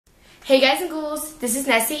Hey guys and ghouls, this is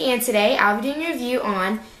Nessie, and today I'll be doing a review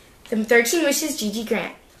on the 13 Wishes Gigi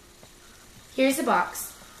Grant. Here's the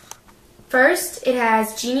box. First, it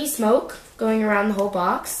has genie smoke going around the whole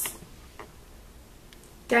box.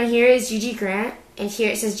 Down here is Gigi Grant, and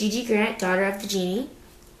here it says Gigi Grant, daughter of the genie.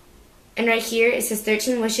 And right here it says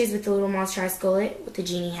 13 Wishes with the little Monster High Skullet with the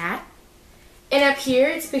genie hat. And up here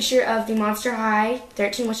it's a picture of the Monster High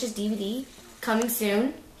 13 Wishes DVD, coming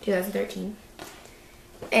soon, 2013.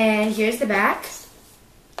 And here's the back.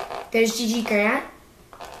 There's Gigi Grant.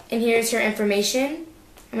 And here's her information.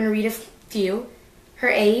 I'm going to read a few. Her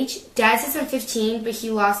age. Dad says I'm 15, but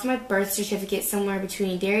he lost my birth certificate somewhere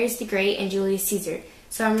between Darius the Great and Julius Caesar,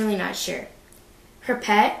 so I'm really not sure. Her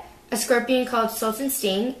pet. A scorpion called Sultan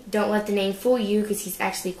Sting. Don't let the name fool you because he's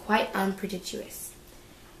actually quite unpredictable.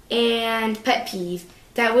 And pet peeve.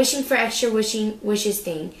 That wishing for extra wishes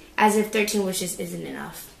thing. As if 13 wishes isn't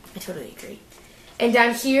enough. I totally agree. And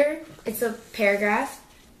down here, it's a paragraph,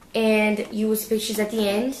 and you will see pictures at the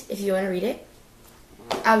end if you want to read it.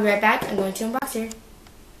 I'll be right back. I'm going to unbox her.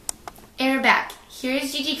 And we're back.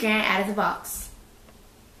 Here's Gigi Grant out of the box.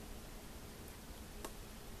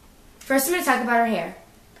 First, I'm going to talk about her hair.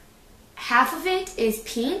 Half of it is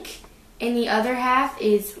pink, and the other half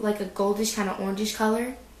is like a goldish, kind of orangish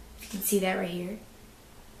color. If you can see that right here.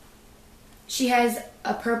 She has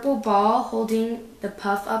a purple ball holding the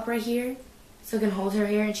puff up right here. So it can hold her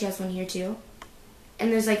hair, and she has one here too.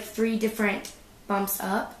 And there's like 3 different bumps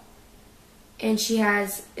up. And she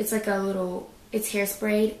has, it's like a little, it's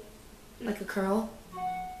hairsprayed, like a curl.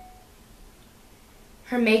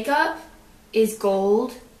 Her makeup is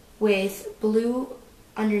gold with blue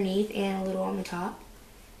underneath and a little on the top.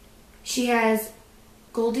 She has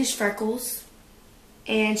goldish freckles,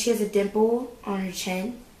 and she has a dimple on her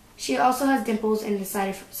chin. She also has dimples in the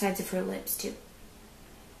sides of her lips too.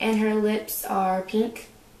 And her lips are pink.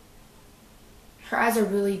 Her eyes are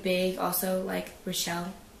really big, also like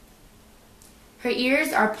Rochelle. Her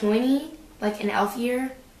ears are pointy, like an elf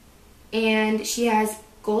ear. And she has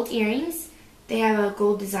gold earrings. They have a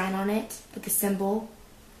gold design on it, like a symbol.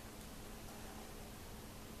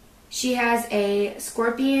 She has a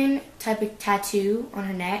scorpion type of tattoo on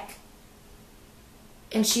her neck.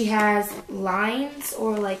 And she has lines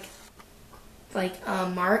or like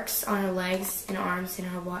marks on her legs and arms and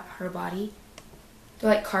her body. They're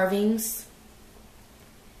like carvings.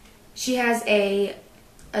 She has a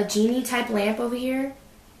genie type lamp over here.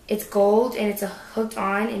 It's gold and it's hooked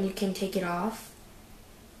on, and you can take it off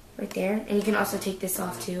right there. And you can also take this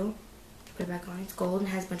off too. Put it back on. It's gold and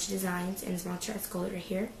has a bunch of designs, and it's Monster High Skullet right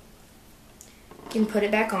here. You can put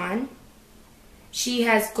it back on. She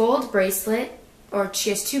has gold bracelet, or she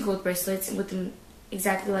has 2 gold bracelets with them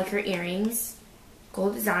exactly like her earrings.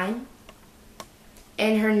 Gold design.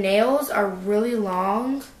 And her nails are really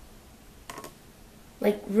long.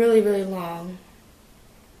 Like really, really long.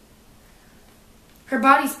 Her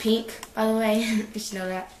body's pink, by the way. You should know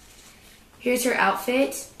that. Here's her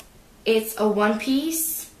outfit. It's a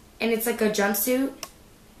one-piece, and it's like a jumpsuit.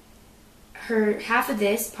 Her half of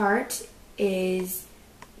this part is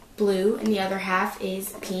blue, and the other half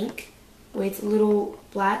is pink with little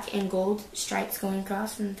black and gold stripes going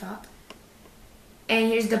across from the top. And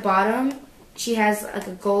here's the bottom. She has like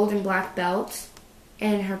a gold and black belt,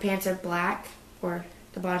 and her pants are black, or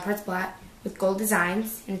the bottom part's black, with gold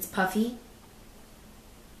designs, and it's puffy.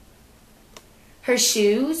 Her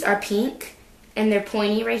shoes are pink, and they're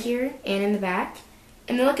pointy right here and in the back.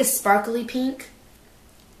 And they're like a sparkly pink.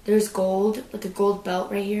 There's gold, like a gold belt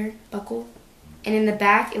right here, buckle. And in the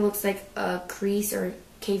back, it looks like a crease or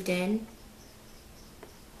caved in.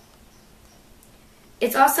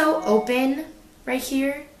 It's also open right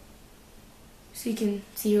here, so you can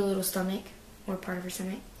see her little stomach, or part of her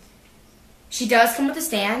stomach. She does come with a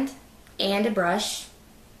stand and a brush.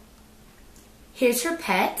 Here's her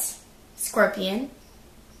pet, Scorpion.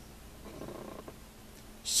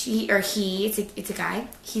 It's a guy.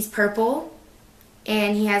 He's purple,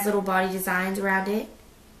 and he has little body designs around it,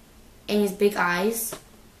 and he has big eyes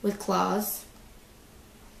with claws.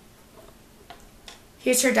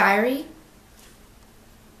 Here's her diary.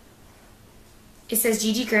 It says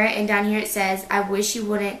Gigi Grant, and down here it says, I wish you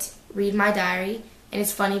wouldn't read my diary. And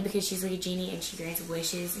it's funny because she's like a genie and she grants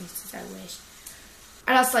wishes, and she says, I wish.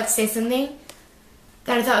 I'd also like to say something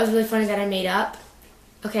that I thought was really funny that I made up.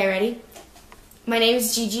 Okay, ready? My name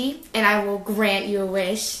is Gigi, and I will grant you a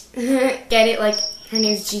wish. Get it? Like, her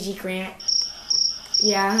name's Gigi Grant.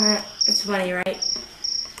 Yeah, it's funny, right?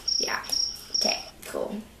 Yeah. Okay,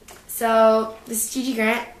 cool. So, this is Gigi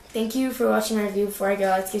Grant. Thank you for watching my review. Before I go,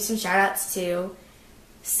 let's give some shout-outs to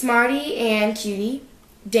Smarty and Cutie,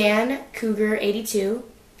 Dan Cougar 82,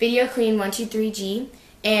 Video Queen 123G,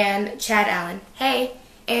 and Chad Allen. Hey,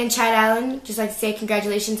 and Chad Allen, just like to say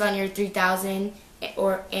congratulations on your 3,000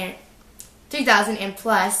 and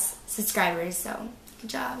plus subscribers. So good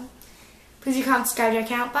job. Please comment, subscribe to our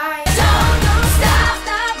account. Bye. Don't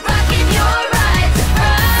stop rocking your